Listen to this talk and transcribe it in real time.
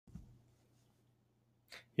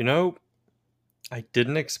You know, I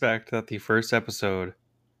didn't expect that the first episode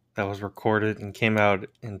that was recorded and came out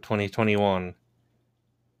in 2021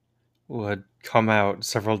 would come out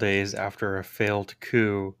several days after a failed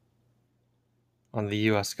coup on the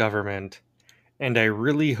US government, and I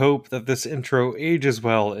really hope that this intro ages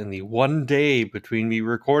well in the one day between me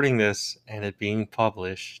recording this and it being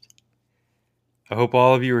published. I hope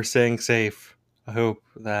all of you are staying safe. I hope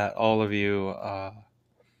that all of you,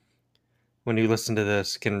 when you listen to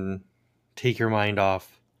this, can take your mind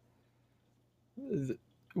off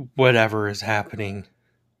whatever is happening.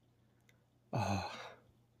 Uh,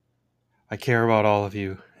 I care about all of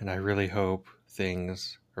you, and I really hope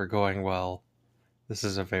things are going well. This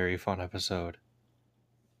is a very fun episode.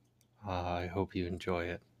 I hope you enjoy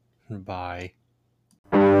it. Bye.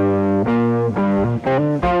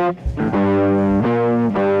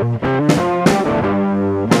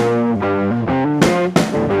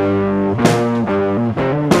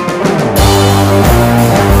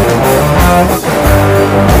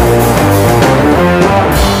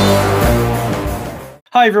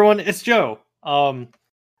 Hi everyone, it's Joe. I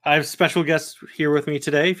have special guests here with me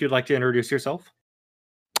today. If you'd like to introduce yourself.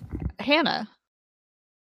 Hannah.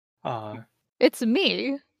 It's It's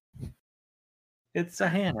me. a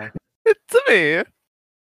Hannah. It's me,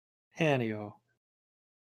 Hannio.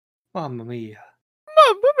 Mamma mia.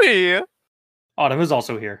 Mamma Mia, Autumn is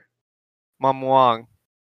also here. Mom Wong.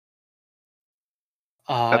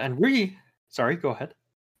 And we... Sorry, go ahead.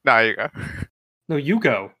 Now you go. No, you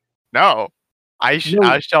go. No, I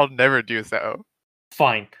No. shall never do so.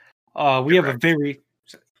 Fine. We have a very...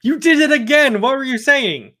 You did it again! What were you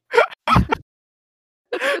saying?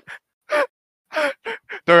 Don't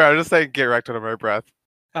worry, I'm just saying get wrecked under my breath.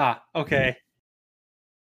 Okay.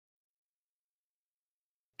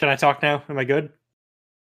 Can I talk now? Am I good?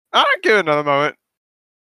 I'll give it another moment.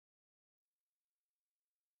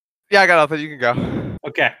 Yeah, I got nothing. You can go.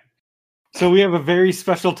 Okay. So we have a very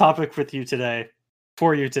special topic with you today.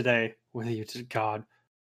 For you today. With you to God.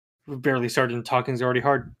 We barely started and talking's already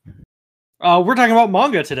hard. We're talking about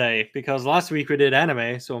manga today, because last week we did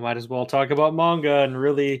anime, so we might as well talk about manga and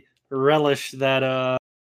really relish that, I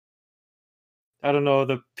don't know,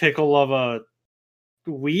 the pickle of a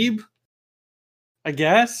weeb? I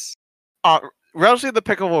guess? Relishing the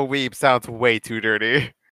pickle of a weeb sounds way too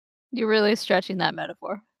dirty. You're really stretching that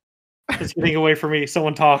metaphor. It's getting away from me.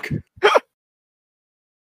 Someone talk.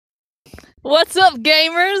 What's up,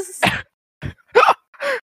 gamers?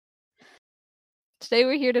 Today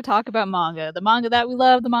we're here to talk about manga. The manga that we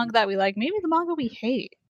love, the manga that we like, maybe the manga we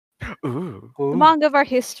hate. Ooh. The manga of our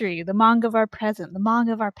history, the manga of our present, the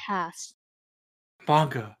manga of our past.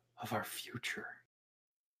 Manga of our future.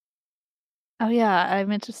 Oh yeah, I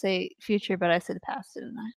meant to say future, but I said past,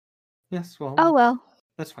 didn't I? Yes, well, Oh well.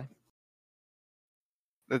 that's fine.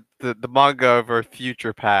 The manga of our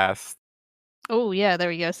future past Oh yeah, there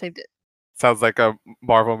we go, saved it. sounds like a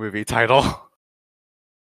Marvel movie title.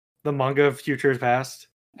 The manga of future past.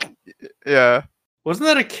 Yeah, Wasn't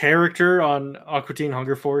that a character on Aqua Teen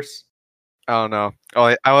Hunger Force? I don't know.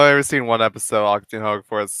 I've only ever seen one episode of Octane Hog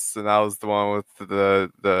Force, and that was the one with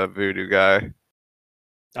the voodoo guy.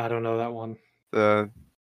 I don't know that one. The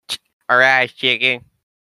alright, chicken.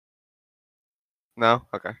 No,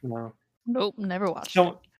 okay. No. Nope, never watched.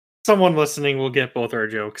 Someone listening will get both our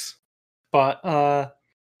jokes. But,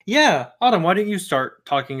 yeah. Autumn, why don't you start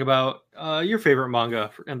talking about your favorite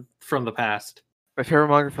manga from the past? My favorite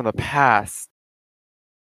manga from the past.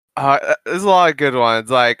 There's a lot of good ones.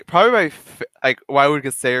 Like probably what I would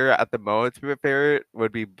consider at the moment to be my favorite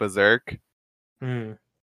would be Berserk. Hmm.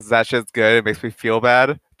 'Cause that shit's good. It makes me feel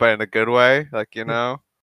bad, but in a good way. Like you know.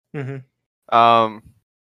 Mm-hmm. I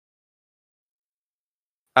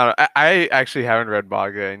don't know. I actually haven't read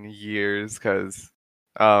manga in years because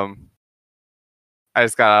I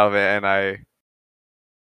just got out of it and I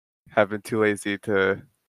have been too lazy to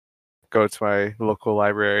go to my local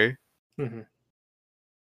library. Mm-hmm.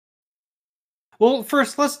 Well,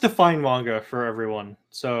 first, let's define manga for everyone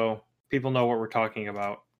so people know what we're talking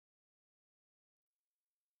about.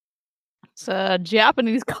 It's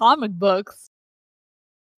Japanese comic books.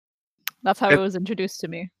 That's how it was introduced to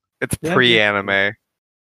me. It's Yeah, pre-anime.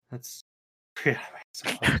 That's pre-anime, I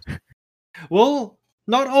suppose. Well,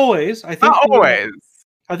 not always. I think Not always.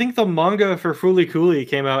 I think the manga for Fooly Cooly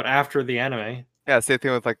came out after the anime. Yeah, same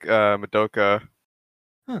thing with like Madoka.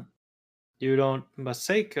 You don't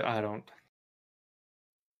mistake. I don't.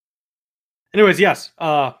 Anyways, yes.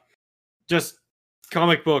 Just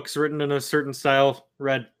comic books written in a certain style,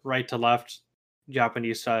 read right to left,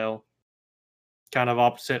 Japanese style. Kind of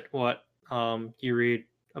opposite what you read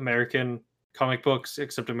American comic books,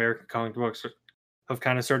 except American comic books have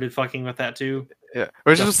kind of started fucking with that too. Yeah,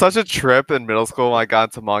 which was such a trip in middle school when I got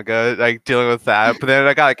into manga, like dealing with that. But then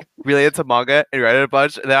I got like really into manga and read it a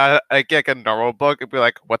bunch, and then I get like a normal book and be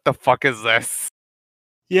like, "What the fuck is this?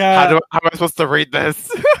 Yeah, How am I supposed to read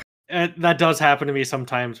this?" that does happen to me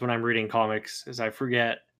sometimes when I'm reading comics, is I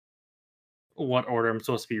forget what order I'm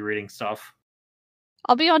supposed to be reading stuff.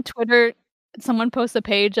 I'll be on Twitter. Someone posts a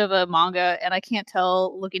page of a manga, and I can't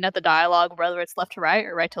tell looking at the dialogue whether it's left to right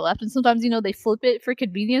or right to left. And sometimes, they flip it for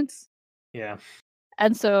convenience. Yeah,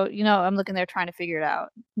 And so, I'm looking there trying to figure it out.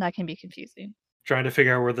 That can be confusing. trying to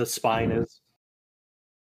figure out where the spine is.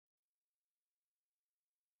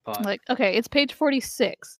 But Like, okay, it's page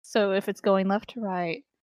 46. So if it's going left to right,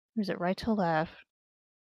 or is it right to left?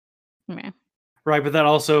 Man. right, but that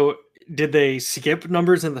also, did they skip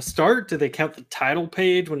numbers in the start? Did they count the title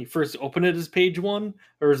page when you first open it as page 1,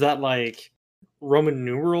 or is that like Roman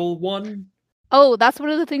numeral 1? Oh, that's one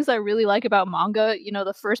of the things I really like about manga.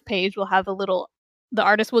 The first page will have the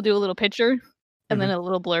artist will do a little picture and then a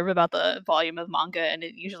little blurb about the volume of manga, and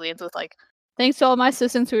it usually ends with like, "Thanks to all my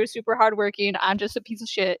assistants who are super hardworking. I'm just a piece of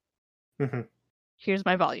shit. Mhm. Here's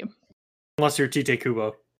my volume." Unless you're Tite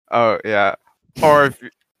Kubo. Oh yeah, or if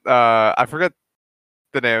I forget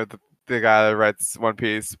the name of the guy that writes One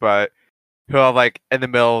Piece, but he'll have like in the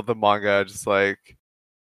middle of the manga, just like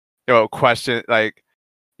question, like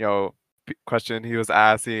question he was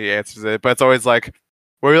asked, he answers it, but it's always like,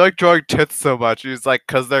 "Why are you like drawing tits so much?" He's like,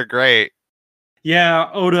 "Cause they're great." Yeah,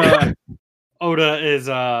 Oda is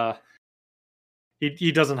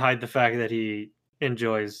he doesn't hide the fact that he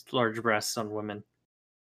enjoys large breasts on women.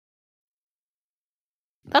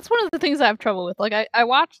 That's one of the things I have trouble with. Like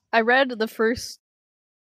I read the first,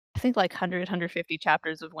 I think like 150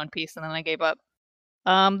 chapters of One Piece, and then I gave up.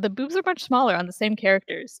 The boobs are much smaller on the same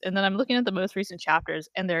characters, and then I'm looking at the most recent chapters,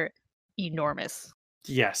 and they're enormous.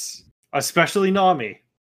 Yes, especially Nami.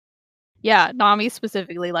 Yeah, Nami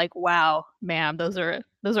specifically, like, wow, ma'am, those are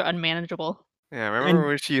unmanageable. Yeah, remember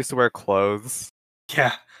when she used to wear clothes?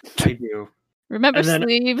 Yeah, I do. Remember And then-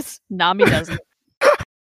 sleeves? Nami doesn't.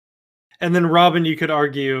 And then Robin, you could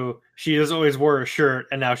argue she has always wore a shirt,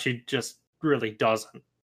 and now she just really doesn't.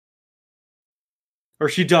 Or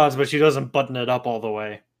she does, but she doesn't button it up all the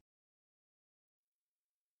way.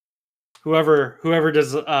 Whoever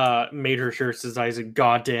does made her shirts deserves a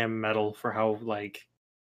goddamn medal for how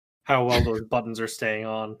well those buttons are staying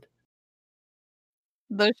on.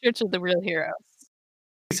 Those shirts are the real heroes.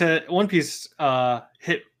 One Piece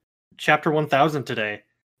hit chapter 1000 today,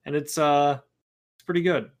 and it's pretty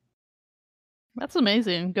good. That's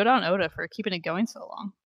amazing. Good on Oda for keeping it going so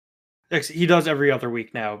long. He does every other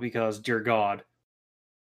week now because, dear God,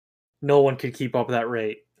 no one could keep up that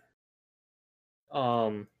rate.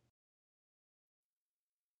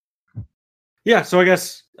 Yeah, so I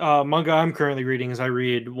guess manga I'm currently reading is I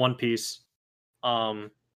read One Piece. A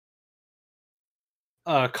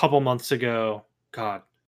couple months ago, God,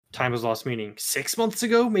 time has lost meaning. 6 months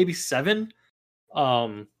ago, maybe 7.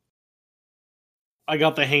 I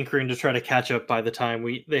got the hankering to try to catch up by the time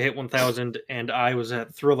they hit 1000, and I was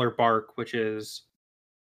at Thriller Bark, which is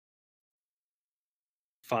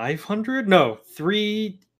 500? No,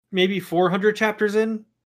 3, maybe 400 chapters in.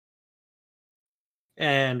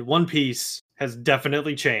 And One Piece has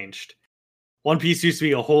definitely changed. One Piece used to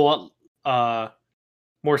be a whole lot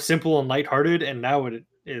more simple and lighthearted, and now it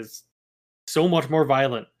is so much more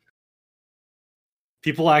violent.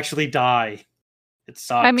 People actually die. It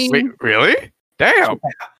sucks. I mean, Wait, really? Damn.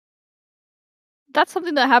 that's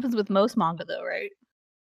something that happens with most manga, though, right?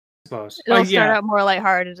 I suppose. It'll start out more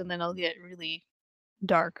lighthearted, and then it'll get really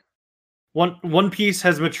dark. One Piece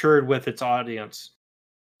has matured with its audience.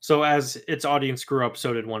 So as its audience grew up,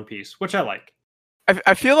 so did One Piece, which I like.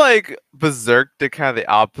 I feel like Berserk did kind of the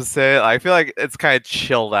opposite. I feel like it's kind of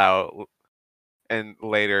chilled out in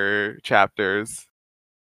later chapters.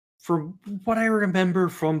 From what I remember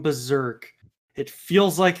from Berserk, it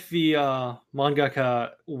feels like the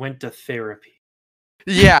mangaka went to therapy.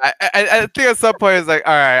 Yeah, I think at some point it's like,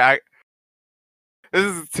 all right, this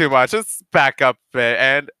is too much. Let's back up a bit,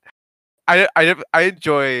 and I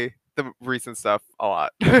enjoy the recent stuff a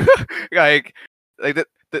lot. like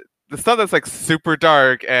the stuff that's like super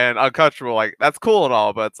dark and uncomfortable, like that's cool and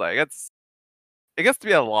all, but it's like it gets to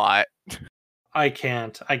be a lot. I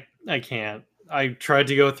can't. I can't. I tried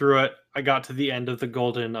to go through it. I got to the end of the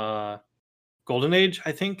Golden Age,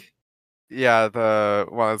 I think. Yeah, the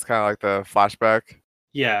one that's kind of like the flashback.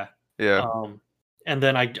 Yeah. Yeah. And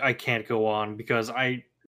then I can't go on because I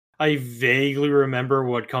vaguely remember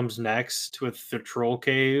what comes next with the troll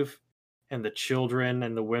cave and the children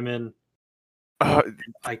and the women.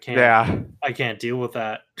 I can't. Yeah, I can't deal with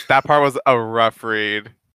that. that part was a rough read.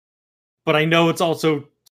 But I know it's also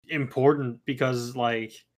important because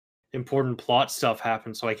like important plot stuff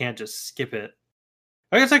happens, so I can't just skip it.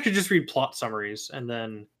 I guess I could just read plot summaries and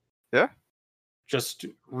then Yeah. just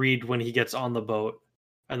read when he gets on the boat,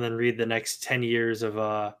 and then read the next 10 years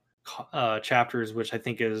of chapters, which I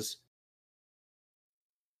think is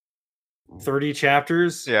 30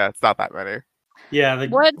 chapters. Yeah, it's not that many. Yeah.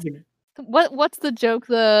 What's the joke?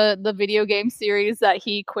 The video game series that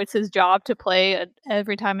he quits his job to play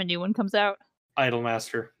every time a new one comes out.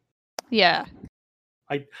 Idolmaster. Yeah,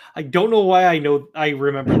 I don't know why I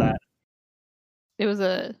remember that. it was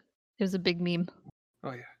a big meme.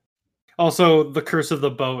 Oh yeah. Also, The Curse of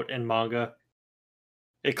the Boat in manga.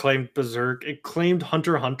 It claimed Berserk. It claimed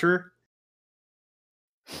Hunter x Hunter.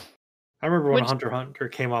 I remember when Hunter x Hunter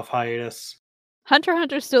came off hiatus. Hunter x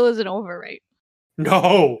Hunter still isn't over, right?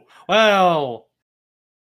 No. Well,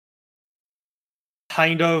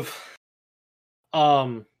 kind of.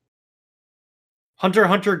 Hunter x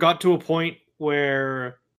Hunter got to a point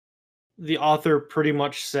where the author pretty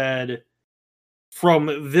much said,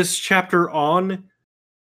 from this chapter on,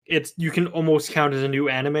 you can almost count as a new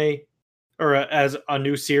anime or as a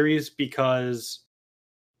new series, because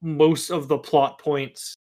most of the plot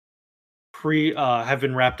points have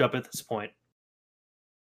been wrapped up at this point.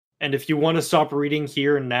 And if you want to stop reading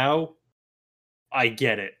here and now, I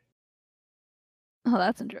get it. Oh,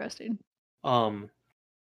 that's interesting. Well,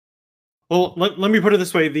 let me put it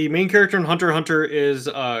this way: the main character in Hunter x Hunter is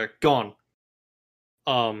Gon.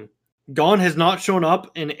 Gon has not shown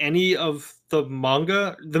up in any of the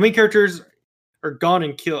manga. The main characters are Gon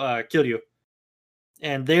and Kiryu,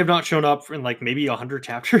 and they have not shown up in like maybe 100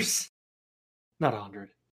 chapters. Not 100,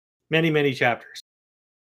 many chapters.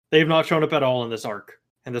 They have not shown up at all in this arc,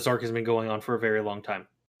 and this arc has been going on for a very long time.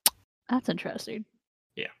 That's interesting.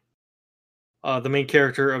 Yeah. The main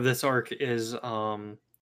character of this arc is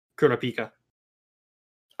Kurapika.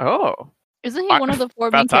 Oh, Isn't he one of the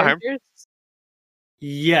four main characters?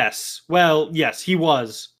 Yes. Well, yes, he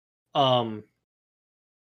was. So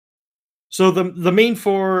the main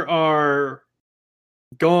four are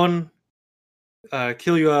Gon,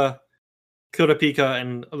 Killua, Kurapika,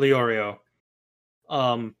 and Leorio.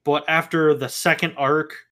 But after the second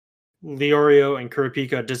arc, Leorio and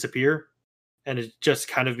Kurapika disappear, and it just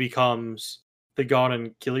kind of becomes the Gon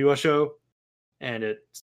and Killua show, and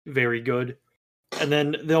it's very good. And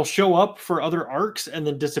then they'll show up for other arcs and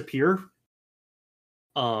then disappear.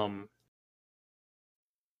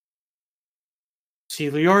 See,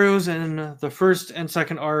 Leorio's in the first and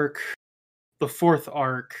second arc, the fourth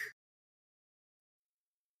arc,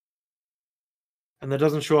 and that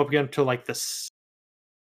doesn't show up again until like this.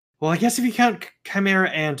 Well, I guess if you count Chimera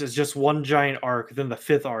Ant as just one giant arc, then the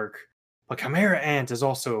fifth arc. But Chimera Ant is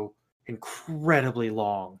also incredibly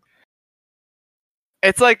long.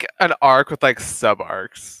 It's like an arc with like sub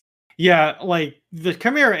arcs. Yeah, like the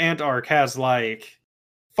Chimera Ant arc has like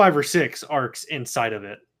 5 or 6 arcs inside of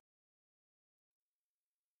it.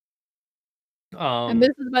 And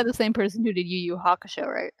this is by the same person who did Yu Yu Hakusho,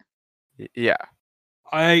 right? Yeah.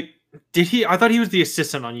 I thought he was the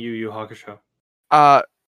assistant on Yu Yu Hakusho.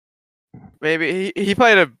 Maybe he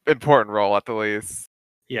played an important role at the least.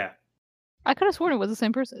 Yeah. I could have sworn it was the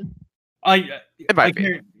same person. It might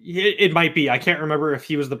be. It might be. I can't remember if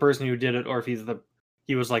he was the person who did it or if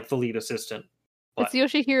he was like the lead assistant. But...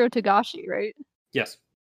 It's Yoshihiro Togashi, right? Yes.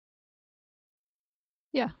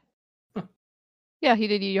 Yeah. Huh. Yeah, he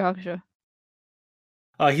did Yu Yu Hakusho.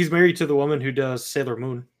 He's married to the woman who does Sailor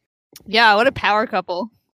Moon. Yeah, what a power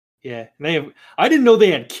couple. Yeah, I didn't know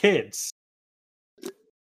they had kids.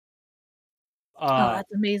 Oh,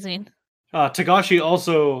 that's amazing. Togashi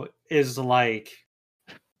also is like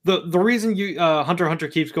the reason Hunter x Hunter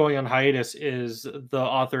keeps going on hiatus is the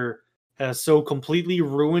author has so completely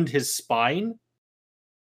ruined his spine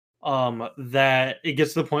that it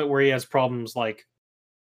gets to the point where he has problems like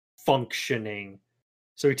functioning.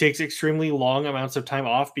 So he takes extremely long amounts of time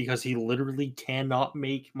off because he literally cannot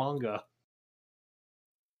make manga.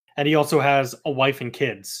 And he also has a wife and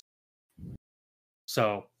kids.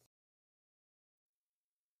 So,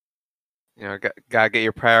 you know, gotta get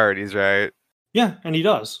your priorities right. Yeah, and he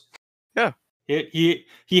does. Yeah. He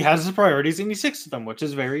has his priorities and he sticks to them, which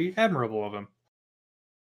is very admirable of him.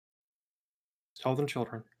 Tell them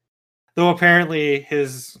children. Though apparently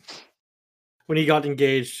when he got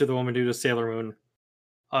engaged to the woman due to Sailor Moon,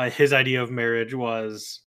 his idea of marriage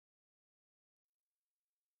was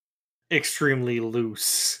extremely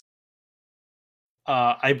loose.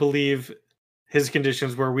 I believe his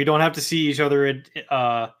conditions were we don't have to see each other at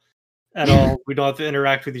all. We don't have to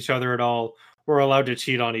interact with each other at all. were allowed to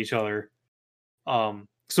cheat on each other.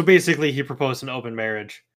 So basically, he proposed an open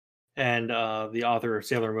marriage, and the author of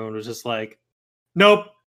Sailor Moon was just like, "Nope,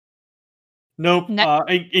 nope.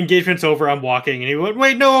 Engagement's over. I'm walking." And he went,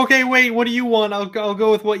 "Wait, no, okay, wait. What do you want? I'll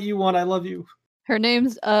go with what you want. I love you." Her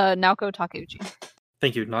name's Naoko Takeuchi.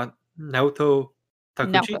 Thank you. Not Naoto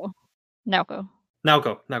Takuchi. Naoko.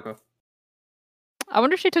 Naoko. I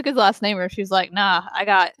wonder if she took his last name or if she's like, nah, I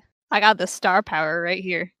got the star power right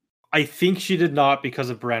here. I think she did not because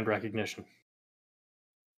of brand recognition.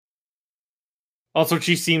 Also,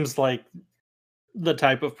 she seems like the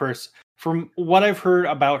type of person, from what I've heard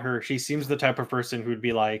about her, she seems the type of person who'd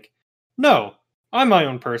be like, "No, I'm my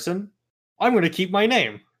own person. I'm going to keep my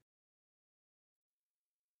name."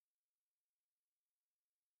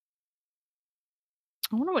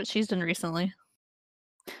 I wonder what she's done recently.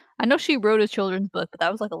 I know she wrote a children's book, but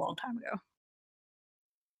that was like a long time ago.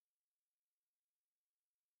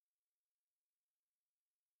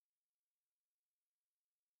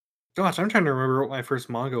 Gosh, I'm trying to remember what my first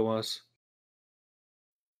manga was.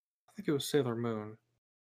 I think it was Sailor Moon.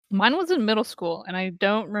 Mine was in middle school, and I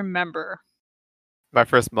don't remember. My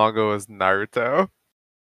first manga was Naruto.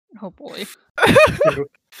 Oh boy.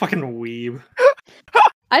 Fucking weeb.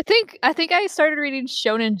 I think I started reading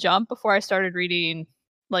Shonen Jump before I started reading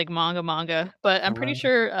like manga, but I'm pretty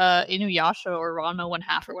sure Inuyasha or Ranma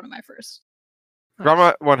 1/2 are one of my first.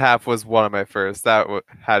 Ranma 1/2 was one of my first. That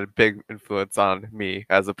had a big influence on me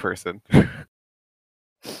as a person.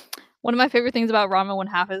 One of my favorite things about Ranma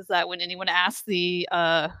 1/2 is that when anyone asks the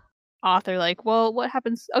author, like, well, what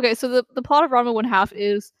happens? Okay, so the plot of Ranma 1/2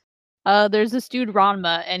 is there's this dude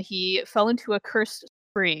Ranma, and he fell into a cursed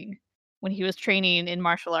spring when he was training in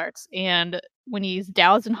martial arts. And when he's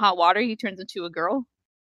doused in hot water, he turns into a girl.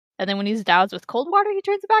 And then when he's doused with cold water, he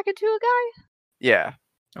turns back into a guy. Yeah.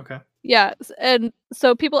 Okay. Yeah, and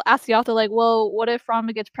so people ask the author, like, well, what if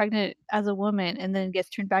Ranma gets pregnant as a woman and then gets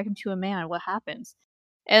turned back into a man? What happens?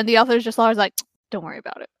 And the author's just always like, don't worry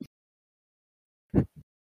about it.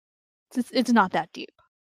 It's not that deep.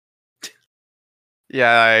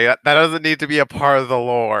 Yeah, that doesn't need to be a part of the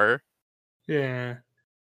lore. Yeah.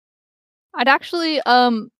 I'd actually,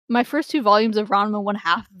 my first 2 volumes of Ranma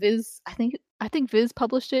 1/2, Viz, I think Viz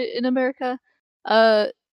published it in America.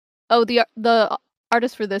 The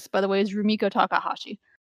artist for this, by the way, is Rumiko Takahashi.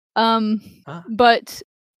 But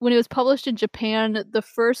when it was published in Japan, the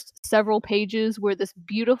first several pages were this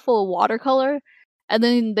beautiful watercolor, and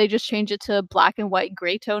then they just changed it to black and white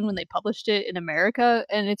gray tone when they published it in America,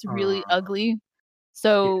 and it's really ugly.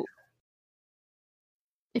 So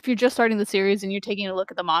if you're just starting the series and you're taking a look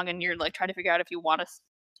at the manga and you're like trying to figure out if you want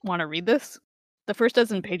to read this, the first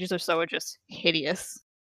dozen pages or so are just hideous,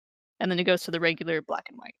 and then it goes to the regular black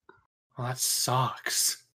and white. Well, that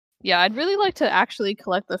sucks. Yeah, I'd really like to actually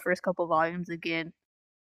collect the first couple volumes again,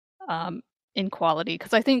 in quality,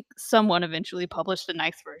 because I think someone eventually published a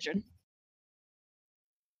nice version.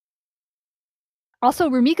 Also,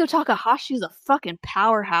 Rumiko Takahashi is a fucking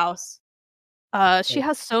powerhouse. She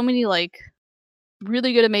has so many like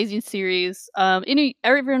really good, amazing series.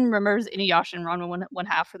 Everyone remembers Inuyasha and Ranma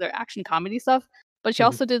 1/2 for their action comedy stuff, but she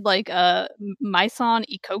also did like Maison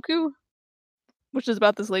Ikoku, which is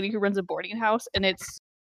about this lady who runs a boarding house, and it's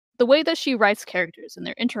the way that she writes characters and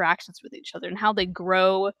their interactions with each other and how they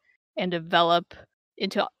grow and develop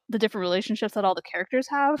into the different relationships that all the characters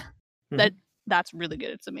have. That's really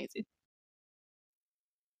good. It's amazing.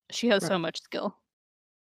 She has so much skill.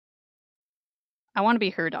 I want to be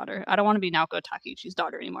her daughter. I don't want to be Naoko Takeuchi's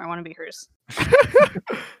daughter anymore. I want to be hers.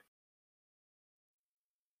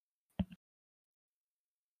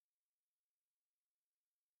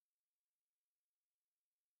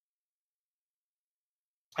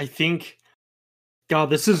 I think, God,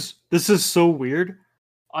 this is so weird.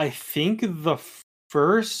 I think the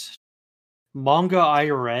first manga I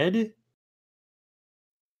read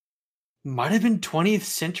might have been 20th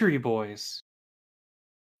Century Boys.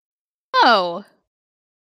 Oh.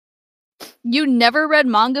 You never read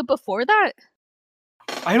manga before that?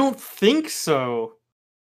 I don't think so.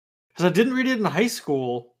 Because I didn't read it in high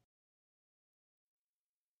school.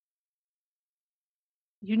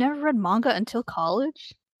 You never read manga until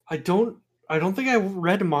college? I don't think I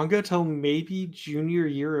read manga till maybe junior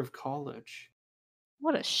year of college.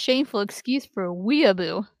 What a shameful excuse for a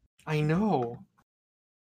weeaboo. I know.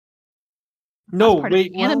 I was part of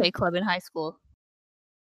the anime club in high school.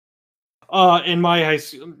 In my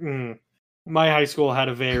high school had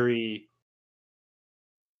a very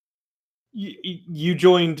you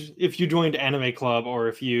joined, if you joined anime club, or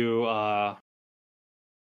if you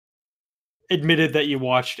admitted that you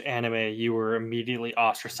watched anime, you were immediately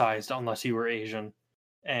ostracized unless you were Asian.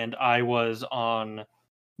 and I was on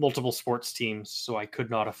multiple sports teams, so I could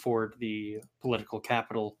not afford the political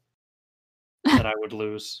capital that I would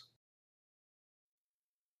lose.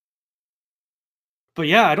 But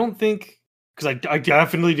yeah, I don't think, because I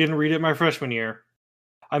definitely didn't read it my freshman year.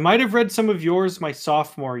 I might have read some of yours my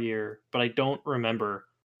sophomore year, but I don't remember.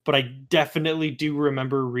 But I definitely do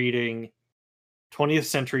remember reading 20th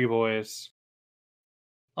Century Boys,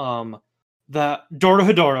 that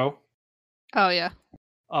Dorohedoro, Oh yeah.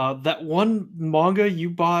 that one manga you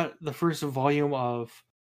bought the first volume of,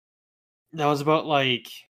 that was about like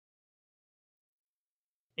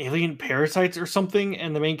alien parasites or something,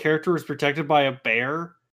 and the main character was protected by a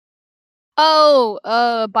bear. Oh,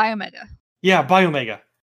 Biomega. Yeah, Biomega.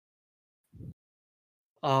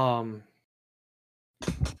 Um,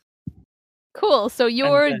 Cool. So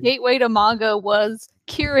your then- gateway to manga was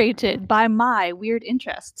curated by my weird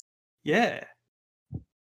interests. yeah.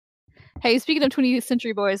 Hey, speaking of 20th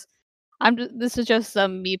Century Boys, this is just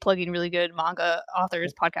me plugging really good manga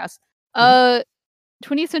authors podcast.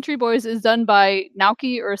 20th Century Boys is done by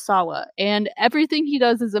Naoki Urasawa, and everything he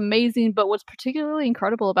does is amazing, but what's particularly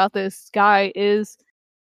incredible about this guy is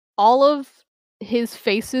all of his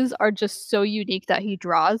faces are just so unique that he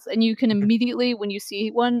draws, and you can immediately, when you see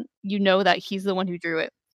one, you know that he's the one who drew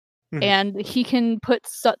it. Mhm. And he can put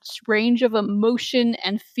such range of emotion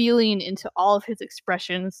and feeling into all of his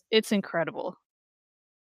expressions. It's incredible.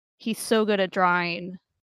 He's so good at drawing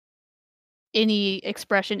any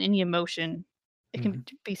expression, any emotion. It can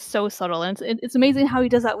be so subtle, and it's amazing how he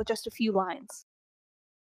does that with just a few lines.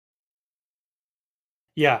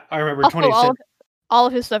 Yeah, I remember Also, 20th all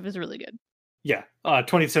of his stuff is really good. Yeah,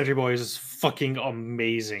 20th Century Boys is fucking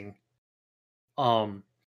amazing.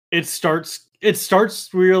 It starts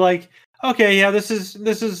where you're like, okay, yeah, this is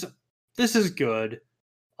good.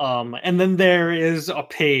 And then there is a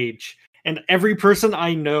page, and every person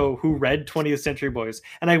I know who read 20th Century Boys,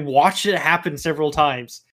 and I watched it happen several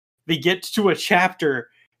times, they get to a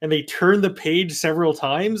chapter and they turn the page several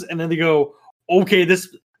times, and then they go, okay, this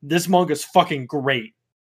manga's fucking great.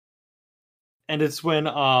 And it's when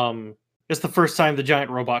it's the first time the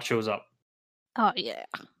giant robot shows up. Oh yeah.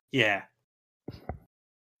 Yeah.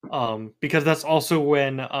 Because that's also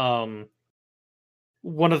when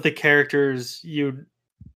one of the characters it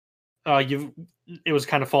was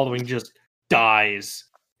kind of following just dies,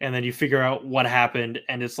 and then you figure out what happened,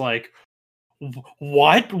 and it's like,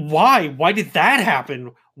 what? Why did that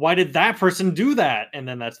happen? Why did that person do that? And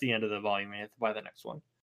then that's the end of the volume. You have to buy the next one.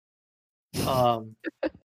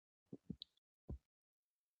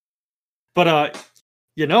 But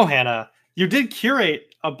Hannah, you did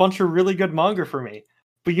curate a bunch of really good manga for me.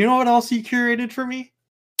 But you know what else you curated for me?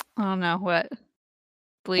 Oh no, what?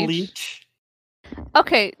 Bleach.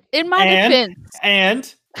 Okay, in my defense.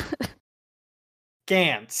 And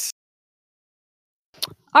Gantz.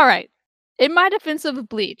 All right. In my defense of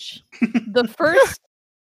Bleach, the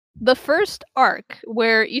first arc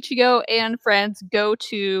where Ichigo and friends go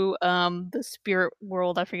to the spirit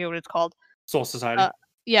world, I forget what it's called. Soul Society.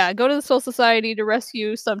 Yeah, go to the Soul Society to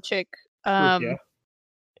rescue some chick. Rukia.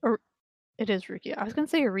 Or it is Rukia. I was gonna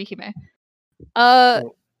say Orihime. I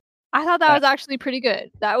thought that was actually pretty good.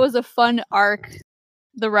 That was a fun arc.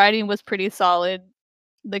 The writing was pretty solid.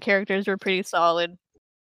 The characters were pretty solid.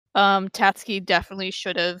 Tatsuki definitely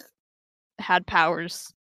should have had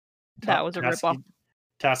powers. That was a ripoff.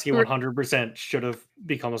 Tatsuki 100% should have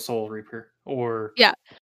become a Soul Reaper, or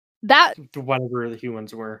that whatever the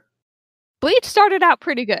humans were. Bleach started out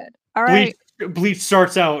pretty good. All right. Bleach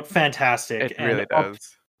starts out fantastic. It really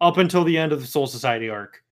does. Up until the end of the Soul Society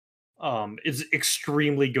arc. It's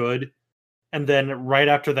extremely good. And then right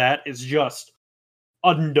after that, it's just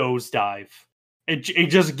a nosedive. It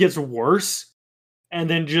just gets worse, and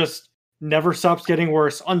then just never stops getting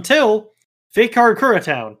worse until Fate Karakura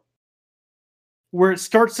Town, where it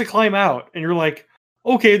starts to climb out, and you're like,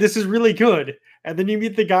 okay, this is really good. And then you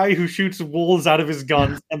meet the guy who shoots wolves out of his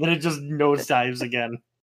guns, and then it just nosedives again.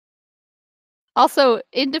 Also,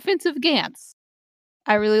 in defense of Gantz,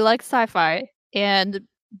 I really like sci-fi and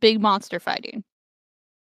big monster fighting.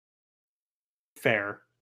 Fair.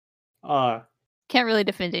 Can't really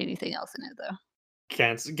defend anything else in it though.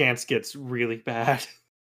 Gantz gets really bad.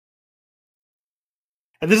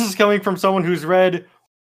 And this is coming from someone who read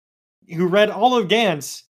all of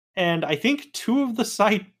Gantz, and I think 2 of the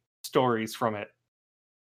side stories from it.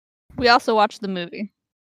 We also watched the movie.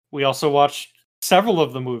 We also watched several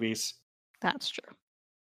of the movies. That's true.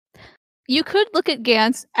 You could look at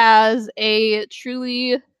Gantz as a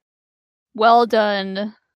truly well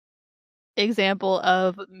done example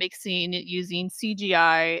of mixing using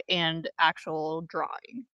CGI and actual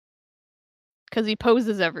drawing. because he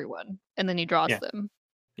poses everyone and then he draws Yeah. them.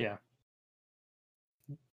 Yeah.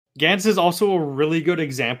 Gantz is also a really good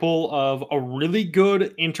example of a really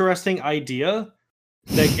good, interesting idea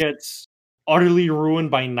that gets utterly ruined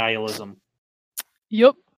by nihilism.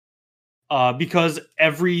 Yep. Because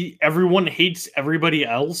everyone hates everybody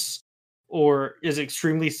else or is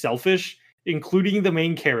extremely selfish, including the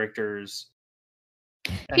main characters.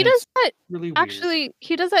 And He does it's that. really weird. Actually,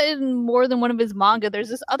 he does that in more than one of his manga. There's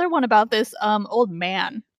this other one about this old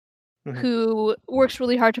man Mhm. who works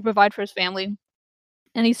really hard to provide for his family.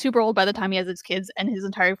 And he's super old by the time he has his kids, and his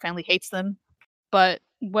entire family hates them. But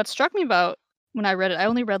what struck me about when I read it, I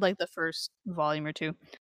only read like the first volume or two.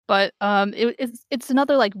 But it's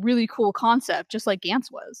another like really cool concept, just like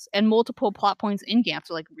Gantz was. And multiple plot points in Gantz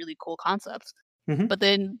are like really cool concepts. Mhm. But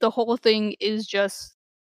then the whole thing is just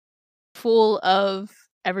full of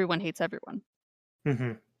everyone hates everyone.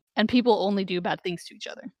 Mhm. And people only do bad things to each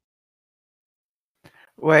other.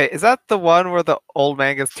 Wait, is that the one where the old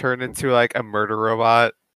man gets turned into like a murder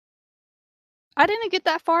robot? I didn't get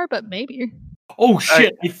that far, but maybe. Oh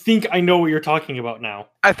shit! I think I know what you're talking about now.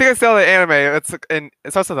 I think I saw the anime.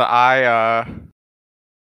 It's also the eye. I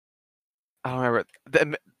don't remember.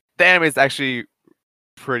 The anime is actually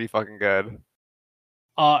pretty fucking good.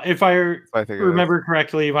 If I I think it is. remember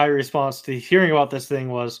correctly, my response to hearing about this thing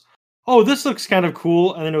was, "Oh, this looks kind of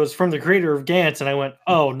cool," and then it was from the creator of Gantz, and I went,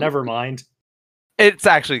 "Oh, never mind." It's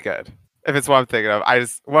actually good. If it's what I'm thinking of, I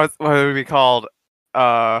just what would it be called?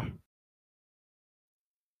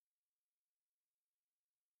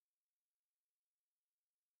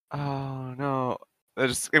 Oh no!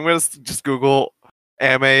 I'm gonna just Google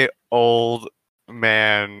anime old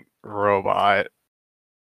man robot.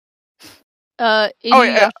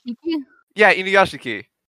 Inuyashiki? Yeah, Inuyashiki.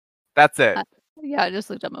 That's it. Yeah, I just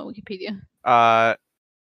looked up on Wikipedia. Yeah,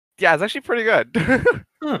 it's actually pretty good.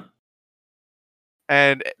 Huh.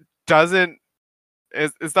 And it doesn't.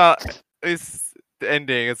 It's not. It's the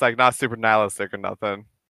ending. It's like not super nihilistic or nothing.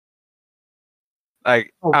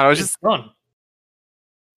 Like Oh, I don't know, it's just done.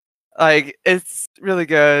 like it's really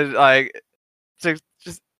good. Like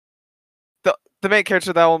just the main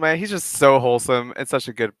character, that old man, he's just so wholesome and such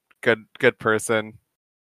a good person,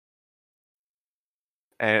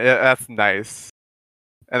 and that's nice.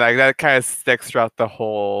 And like that kind of sticks throughout the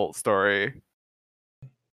whole story.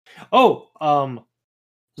 Oh,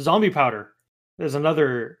 Zombie Powder. There's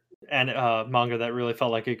another manga that really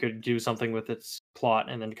felt like it could do something with its plot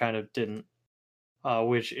and then kind of didn't.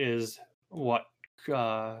 Which is what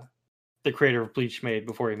the creator of Bleach made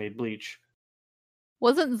before he made Bleach.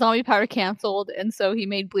 Wasn't Zombie Powder canceled, and so he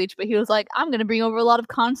made Bleach, but he was like, I'm gonna bring over a lot of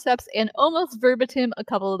concepts and almost verbatim a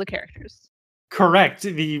couple of the characters. Correct.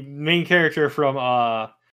 The main character from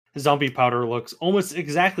Zombie Powder looks almost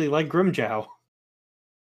exactly like Grimmjow,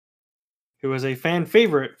 who was a fan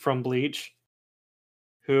favorite from Bleach,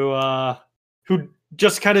 who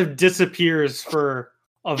just kind of disappears for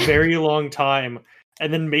a very long time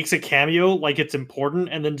and then makes a cameo like it's important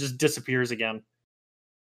and then just disappears again.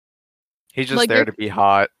 He's just Like, there to be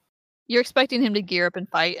hot. You're expecting him to gear up and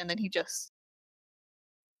fight, and then he just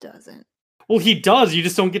doesn't. Well, he does, you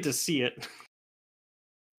just don't get to see it.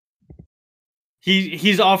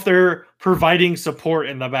 He's off there providing support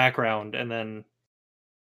in the background, and then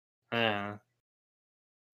and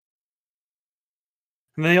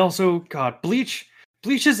they also, God, Bleach's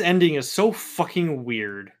ending is so fucking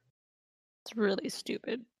weird. It's really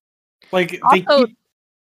stupid. Like Also,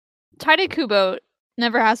 Tide Kubo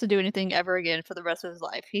never has to do anything ever again for the rest of his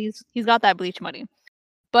life. He's got that Bleach money.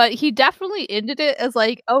 But he definitely ended it as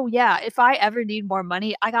like, oh yeah, if I ever need more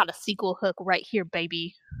money, I got a sequel hook right here,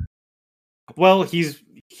 baby. Well, he's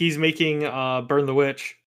making Burn the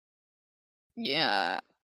Witch. Yeah.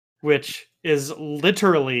 Which is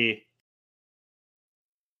literally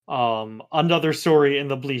another story in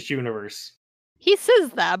the Bleach universe. He says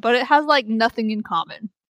that, but it has like nothing in common.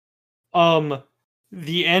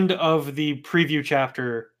 The end of the preview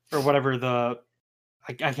chapter or whatever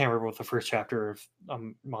I can't remember what the first chapter of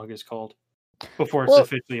manga is called before it's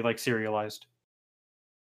officially like serialized.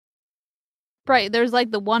 Right, there's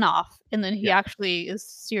like the one-off, and then he actually is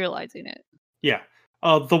serializing it. Yeah.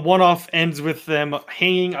 The one-off ends with them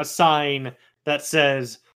hanging a sign that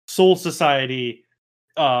says Soul Society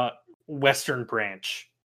Western Branch.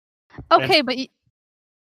 Okay, but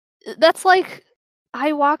that's like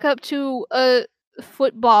I walk up to a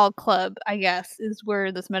football club, I guess, is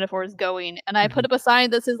where this metaphor is going, and I put up a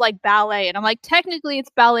sign that says like ballet, and I'm like, technically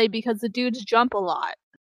it's ballet because the dudes jump a lot.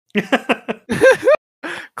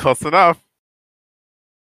 Close enough.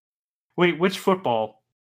 Wait, which football?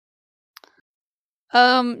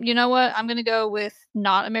 You know what? I'm gonna go with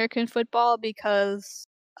not American football because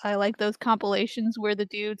I like those compilations where the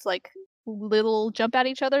dudes like little jump at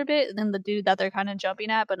each other a bit, and then the dude that they're kind of jumping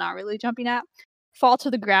at but not really jumping at fall to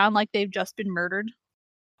the ground like they've just been murdered.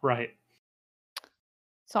 Right.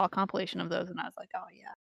 Saw a compilation of those, and I was like, oh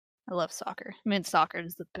yeah, I love soccer. I mean, soccer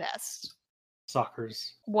is the best.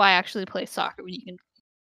 Soccer's. Why actually play soccer when you can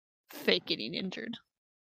fake getting injured?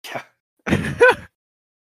 Yeah.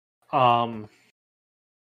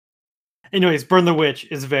 Anyways, Burn the Witch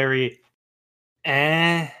is very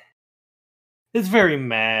It's very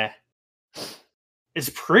meh. It's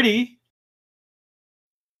pretty.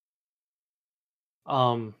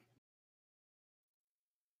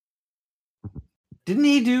 Didn't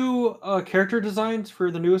he do character designs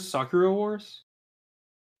for the newest Sakura Wars?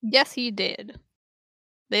 Yes, he did.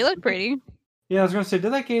 They look pretty. Yeah, I was gonna say,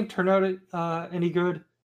 did that game turn out any good?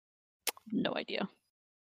 No idea.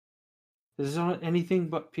 Is it on anything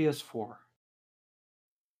but PS4?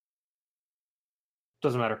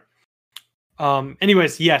 Doesn't matter.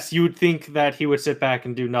 Anyways, yes, you would think that he would sit back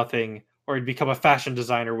and do nothing, or he'd become a fashion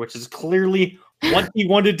designer, which is clearly what he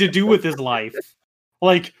wanted to do with his life.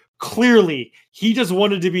 Like, clearly, he just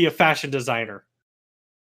wanted to be a fashion designer.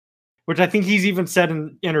 Which I think he's even said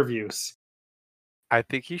in interviews. I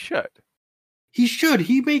think he should. He should.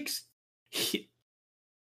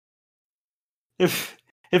 If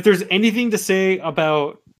there's anything to say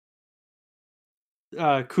about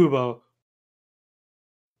Kubo,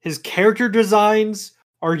 his character designs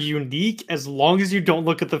are unique as long as you don't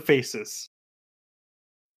look at the faces.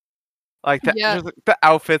 Like the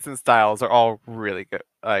outfits and styles are all really good,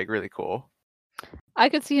 like really cool. I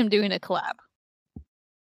could see him doing a collab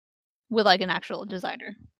with like an actual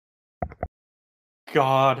designer.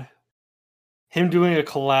 God, him doing a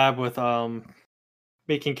collab with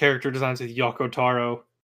making character designs with Yoko Taro.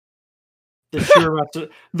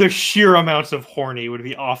 The sheer amounts of horny would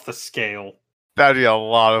be off the scale. That'd be a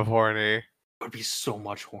lot of horny. It would be so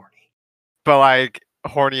much horny. But like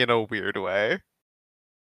horny in a weird way.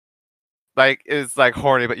 Like it's like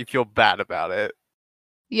horny, but you feel bad about it.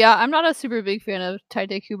 Yeah, I'm not a super big fan of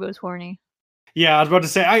Tite Kubo's horny. Yeah, I was about to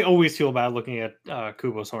say I always feel bad looking at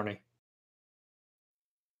Kubo's horny.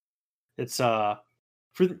 It's I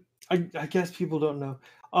guess people don't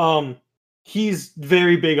know. He's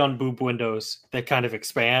very big on boob windows that kind of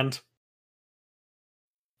expand.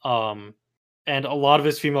 And a lot of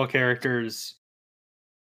his female characters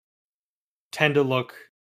tend to look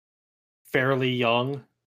fairly young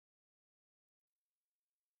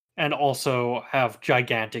and also have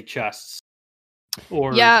gigantic chests.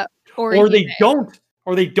 Or they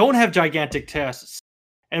don't have gigantic chests.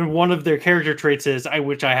 And one of their character traits is I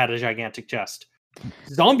wish I had a gigantic chest.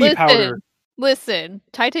 Zombie Powder. Listen,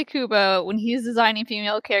 Tite Kubo, when he's designing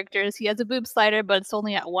female characters, he has a boob slider, but it's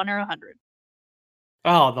only at 1 or 100.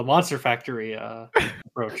 Oh, the Monster Factory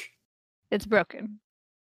approach. It's broken.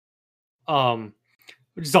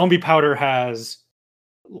 Zombie Powder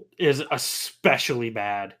is especially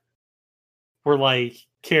bad. Where like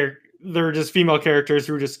they're just female characters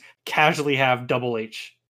who just casually have double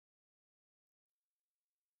H.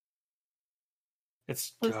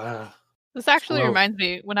 This actually reminds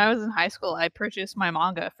me, when I was in high school, I purchased my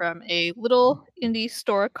manga from a little indie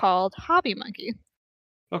store called Hobby Monkey.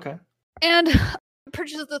 Okay. And I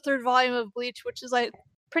purchased the 3rd volume of Bleach, which is like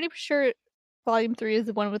pretty sure volume 3 is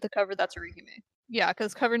the one with the cover that's Orihime. Yeah,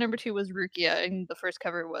 because cover number 2 was Rukia and the first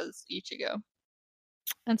cover was Ichigo.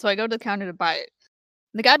 And so I go to the counter to buy it.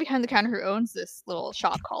 And the guy behind the counter who owns this little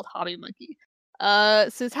shop called Hobby Monkey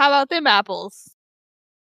says, "How about them apples?"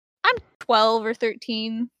 I'm 12 or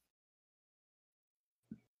 13.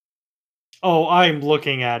 Oh, I'm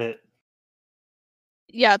looking at it.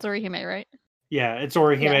 Yeah, it's Orihime, right? Yeah, it's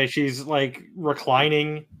Orihime. Yeah. She's like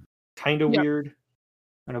reclining, kind of weird.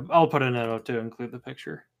 And I'll put a note to include the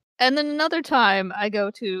picture. And then another time I go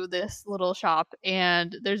to this little shop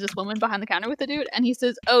and there's this woman behind the counter with a dude and he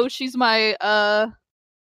says, "Oh, she's my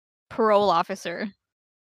parole officer."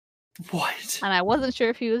 What? And I wasn't sure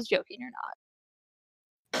if he was joking or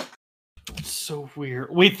not. It's so weird.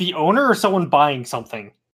 Wait, the owner or someone buying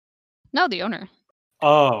something? No, the owner.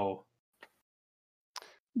 Oh.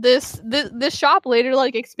 This shop later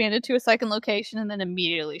like expanded to a second location and then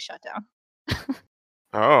immediately shut down.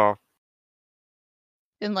 Oh.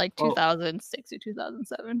 In like 2006 or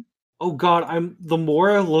 2007. Oh god, the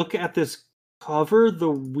more I look at this cover,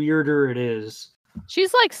 the weirder it is.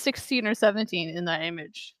 She's like 16 or 17 in that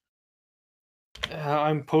image.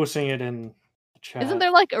 I'm posting it in the chat. Isn't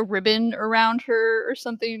there like a ribbon around her or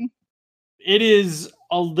something? It is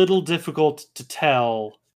a little difficult to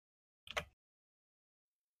tell.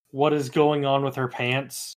 what is going on with her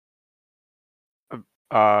pants,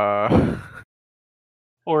 or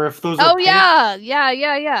if those are Oh pants.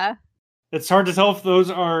 yeah. It's hard to tell if those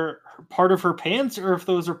are part of her pants or if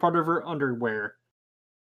those are part of her underwear.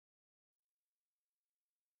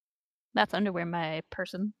 That's underwear, my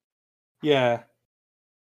person. Yeah.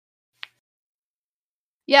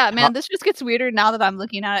 Yeah, man, this just gets weirder now that I'm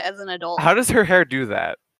looking at it as an adult. How does her hair do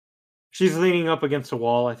that? She's leaning up against a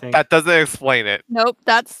wall, I think. That doesn't explain it. Nope,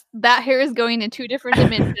 that hair is going in 2 different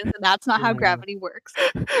dimensions, and that's not how Yeah. gravity works.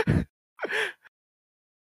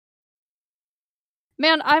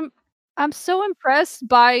 Man, I'm so impressed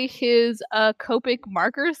by his Copic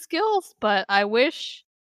marker skills, but I wish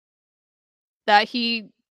that he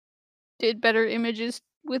did better images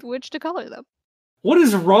with which to color them. What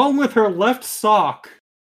is wrong with her left sock?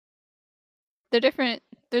 They're different.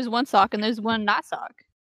 There's one sock and there's one not sock.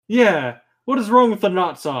 Yeah. What is wrong with the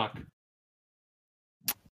not sock?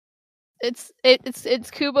 It's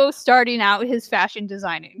Kubo starting out his fashion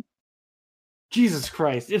designing. Jesus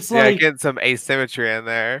Christ. It's Yeah, like getting some asymmetry in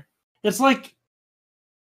there. it's like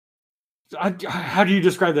how do you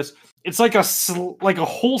describe this? It's like a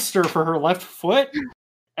holster for her left foot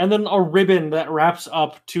and then a ribbon that wraps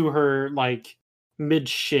up to her like mid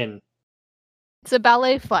shin. It's a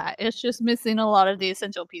ballet flat. It's just missing a lot of the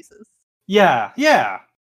essential pieces. Yeah, yeah.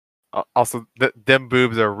 Also, them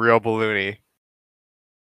boobs are real balloony.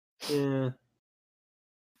 Yeah.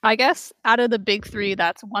 I guess out of the big 3,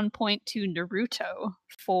 that's 1 point to Naruto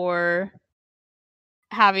for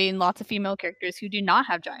having lots of female characters who do not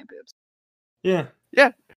have giant boobs. Yeah.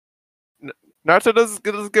 Naruto does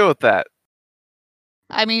good with that.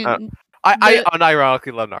 I mean, I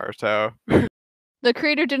unironically love Naruto. the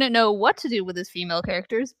creator didn't know what to do with his female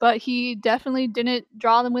characters, but he definitely didn't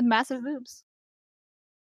draw them with massive boobs.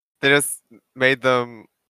 They just made them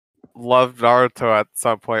love Naruto at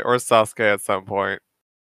some point, or Sasuke at some point.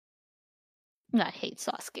 I hate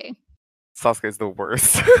Sasuke. Sasuke's the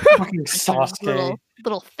worst. Fucking Sasuke.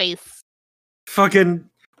 Little face. Fucking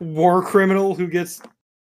war criminal who gets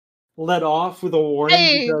let off with a warning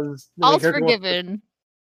Hey, because all's forgiven.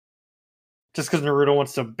 Just because Naruto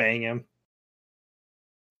wants to bang him.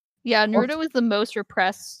 Yeah, Naruto was the most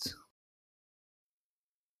repressed,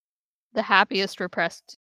 the happiest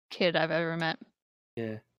repressed kid I've ever met.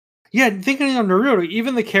 Yeah. Yeah, thinking of Naruto,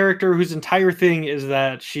 even the character whose entire thing is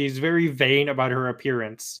that she's very vain about her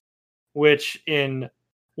appearance, which in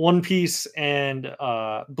One Piece and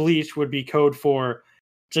Bleach would be code for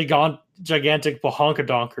gigantic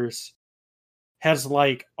bahonkadonkers, has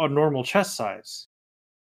like a normal chest size.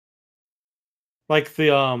 Like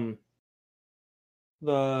the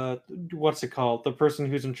what's it called? The person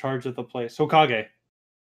who's in charge of the place, Hokage,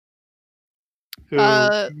 who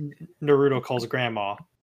Naruto calls grandma.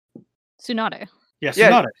 Tsunade. Yes,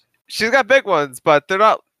 Yeah, Tsunade. she's got big ones, but they're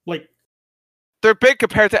not Like, they're big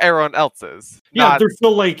compared to everyone else's. yeah, they're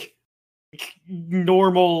still like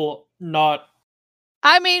normal, not.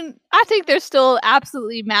 I mean, I think they're still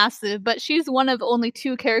absolutely massive, but she's one of only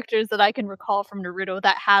 2 characters that I can recall from Naruto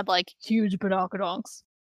that had like huge badonkodonks.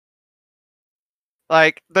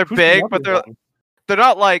 Like they're Who's big, the but other they're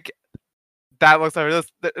not like that looks like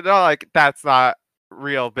this. They're not like that's not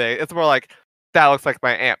real big. It's more like that looks like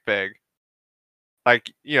my aunt big.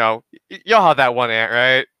 Like, y'all have that one aunt,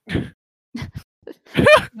 right?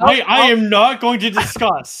 I am not going to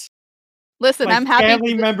discuss. Listen, my I'm happy.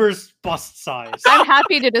 Family members' bust size. I'm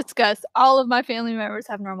happy to discuss. All of my family members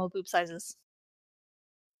have normal boob sizes.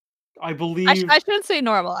 I believe. I shouldn't say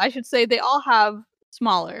normal. I should say they all have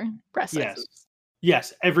smaller breast sizes.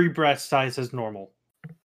 Yes, every breast size is normal,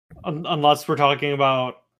 unless we're talking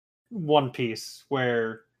about One Piece,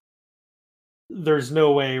 where there's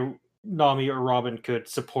no way Nami or Robin could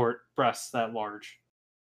support breasts that large.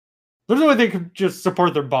 There's no way they could just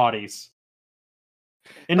support their bodies.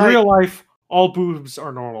 In real life, all boobs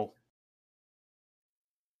are normal.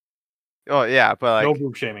 Oh yeah, but like no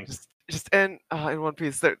boob shaming. Just in One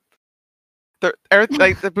Piece, they're everything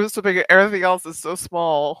like the boobs so big, everything else is so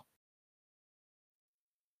small.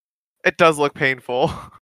 It does look painful.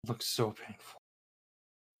 It looks so painful.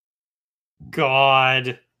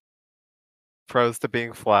 God. Pros to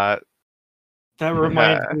being flat. That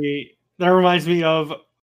reminds me. That reminds me of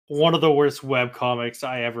one of the worst webcomics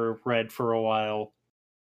I ever read for a while.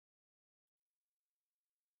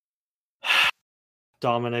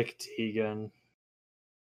 Dominic Tegan.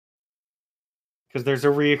 Because there's a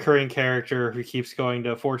reoccurring character who keeps going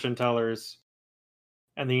to fortune tellers.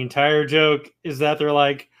 And the entire joke is that they're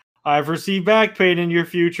like, I foresee back pain in your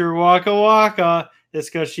future, waka waka.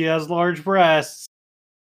 It's because she has large breasts.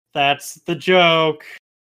 That's the joke.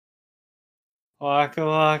 Waka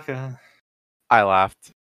waka. I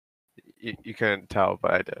laughed. You couldn't tell,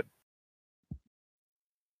 but I did.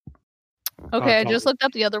 Okay, I tell just me. looked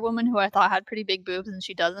up the other woman who I thought had pretty big boobs, and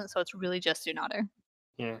she doesn't. So it's really just Tsunade.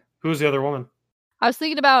 Yeah. Who's the other woman? I was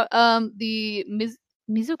thinking about the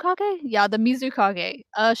Mizukage? Yeah, the Mizukage.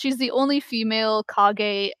 She's the only female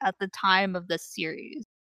Kage at the time of this series.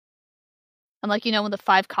 And like, you know, when the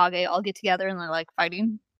 5 Kage all get together and they're like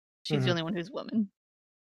fighting, she's the Mhm. only one who's a woman.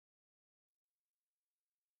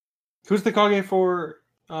 Who's the Kage for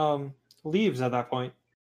leaves at that point?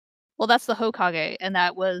 Well, that's the Hokage, and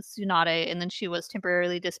that was Tsunade, and then she was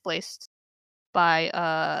temporarily displaced by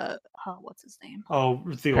what's his name? Oh,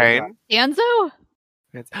 it's the old guy. Pain? Danzo?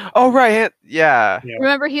 Oh, right. Yeah. Yeah.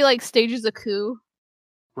 Remember he like stages a coup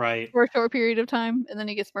Right. for a short period of time, and then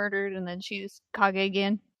he gets murdered, and then she's Kage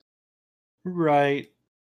again. Right.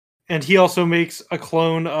 And he also makes a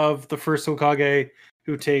clone of the first Hokage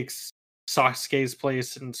who takes Sasuke's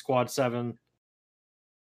place in Squad 7.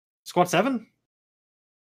 Squad 7?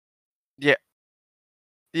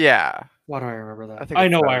 Yeah. Why do I remember that? I think I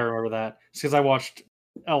it's know why I 7. remember that. It's because I watched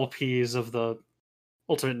LPs of the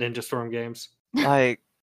Ultimate Ninja Storm games. Like,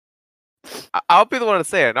 I'll be the one to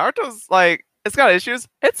say it. Naruto's like, it's got issues.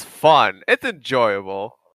 It's fun. It's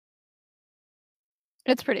enjoyable.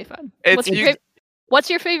 It's pretty fun. It's What's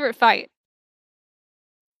your favorite fight?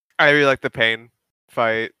 I really like the Pain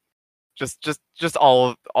fight. Just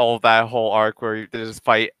all of that whole arc where they just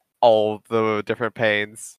fight all the different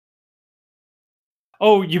pains.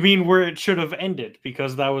 Oh, you mean where it should have ended,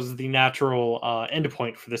 because that was the natural end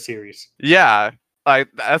point for the series. Yeah, like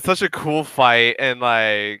that's such a cool fight, and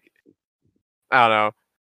like I don't know.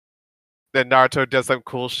 Then Naruto does some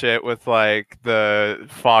cool shit with like the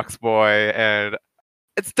Fox Boy, and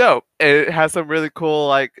it's dope. It has some really cool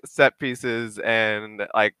like set pieces and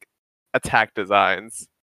like attack designs.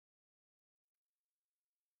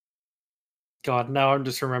 God, now I'm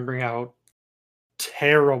just remembering how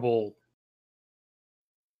terrible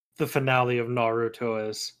the finale of Naruto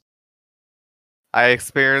is. I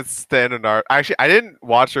experienced the end of Naruto. Actually, I didn't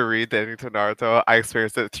watch or read the ending to Naruto. I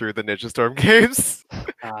experienced it through the Ninja Storm games,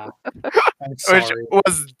 I'm which sorry.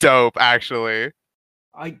 was dope. Actually,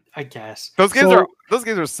 I guess those games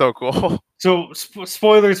are so cool. So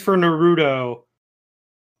spoilers for Naruto.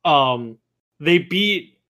 They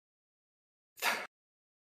beat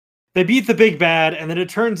the big bad, and then it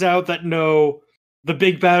turns out that no, the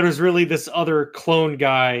big bad was really this other clone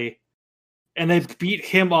guy, and they beat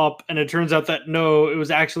him up, and it turns out that no, it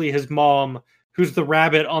was actually his mom, who's the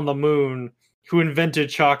rabbit on the moon, who invented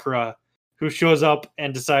chakra, who shows up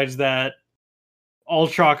and decides that all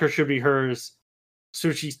chakra should be hers.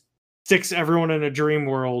 So she sticks everyone in a dream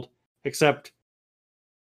world, except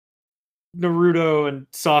Naruto and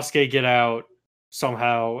Sasuke get out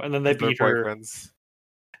somehow, and then they They're beat her. boyfriends.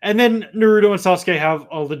 And then Naruto and Sasuke have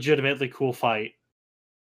a legitimately cool fight.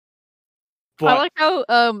 I But like how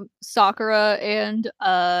Sakura and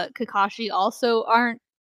Kakashi also aren't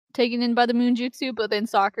taken in by the moon jutsu, but then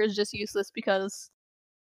Sakura is just useless because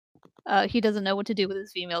he doesn't know what to do with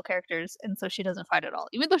his female characters, and so she doesn't fight at all.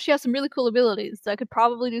 Even though she has some really cool abilities that could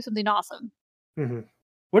probably do something awesome. mhm.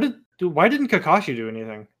 Why didn't Kakashi do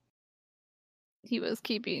anything? He was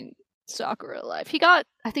keeping Sakura alive.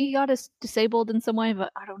 I think he got us disabled in some way,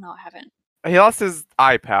 but I don't know. I haven't. He lost his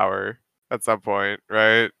eye power at some point,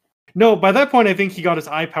 right? No, by that point I think he got his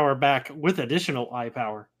eye power back with additional eye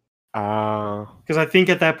power. Oh. Because I think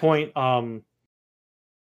at that point,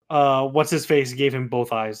 what's his face gave him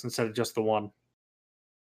both eyes instead of just the one.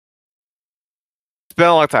 It's been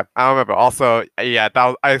a long time. I don't remember. Also, yeah,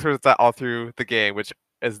 I experienced that all through the game, which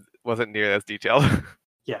wasn't near as detailed.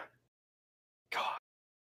 Yeah. God.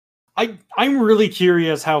 I'm really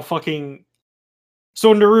curious how fucking.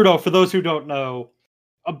 So Naruto, for those who don't know,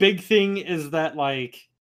 a big thing is that like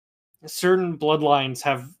certain bloodlines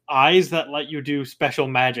have eyes that let you do special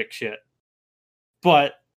magic shit.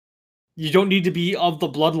 But you don't need to be of the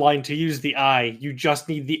bloodline to use the eye. You just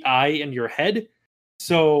need the eye in your head.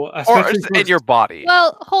 So Or especially just in your body.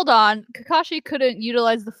 Well, hold on. Kakashi couldn't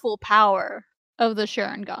utilize the full power of the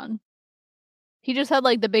Sharingan. He just had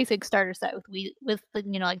like the basic starter set with the,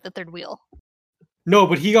 you know, like the third wheel. No,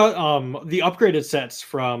 but he got the upgraded sets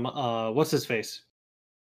from what's his face?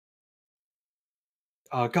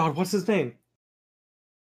 God, what's his name?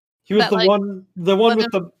 He was That, the like, one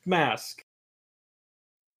with the mask.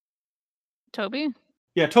 Toby?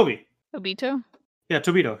 Yeah, Toby. Obito? Yeah,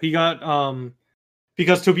 Tobito. He got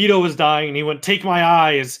because Tobito was dying and he went, "Take my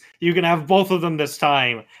eyes. You can have both of them this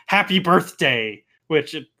time. Happy birthday."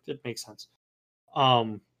 Which it makes sense.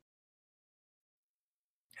 And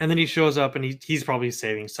And then he shows up and he's probably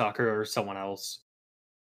saving Sakura or someone else.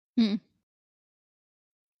 Hmm.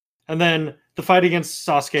 And then the fight against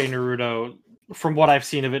Sasuke and Naruto, from what I've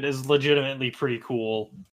seen of it, is legitimately pretty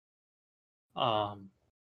cool.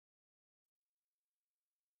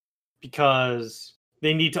 Because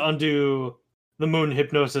they need to undo the moon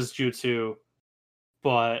hypnosis jutsu,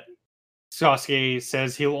 but Sasuke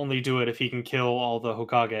says he'll only do it if he can kill all the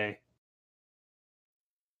Hokage.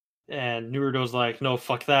 And Naruto's like, no,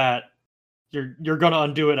 fuck that. You're gonna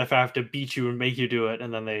undo it if I have to beat you and make you do it.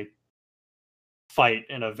 And then they fight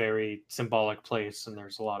in a very symbolic place, and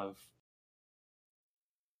there's a lot of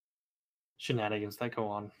shenanigans that go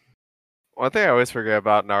on. One thing I always forget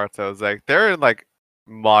about Naruto is like they're in like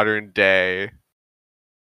modern day.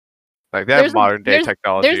 Like they have modern day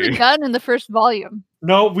technology. There's a gun in the first volume.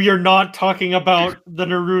 No, we are not talking about the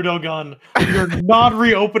Naruto gun. We are not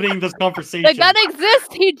reopening this conversation. The gun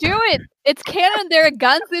exists. He drew it. It's canon. There are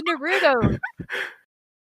guns in Naruto.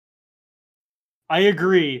 I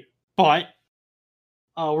agree, but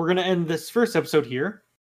we're gonna end this first episode here.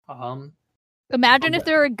 Imagine if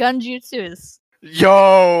there were gun jutsus.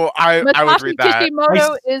 Yo, I would read that.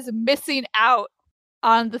 Kishimoto is missing out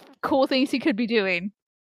on the cool things he could be doing.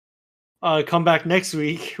 Come back next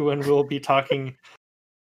week when we'll be talking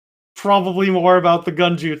probably more about the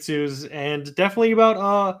gun jutsus and definitely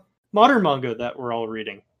about modern manga that we're all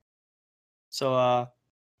reading. So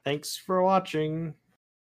thanks for watching.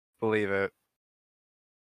 Believe it.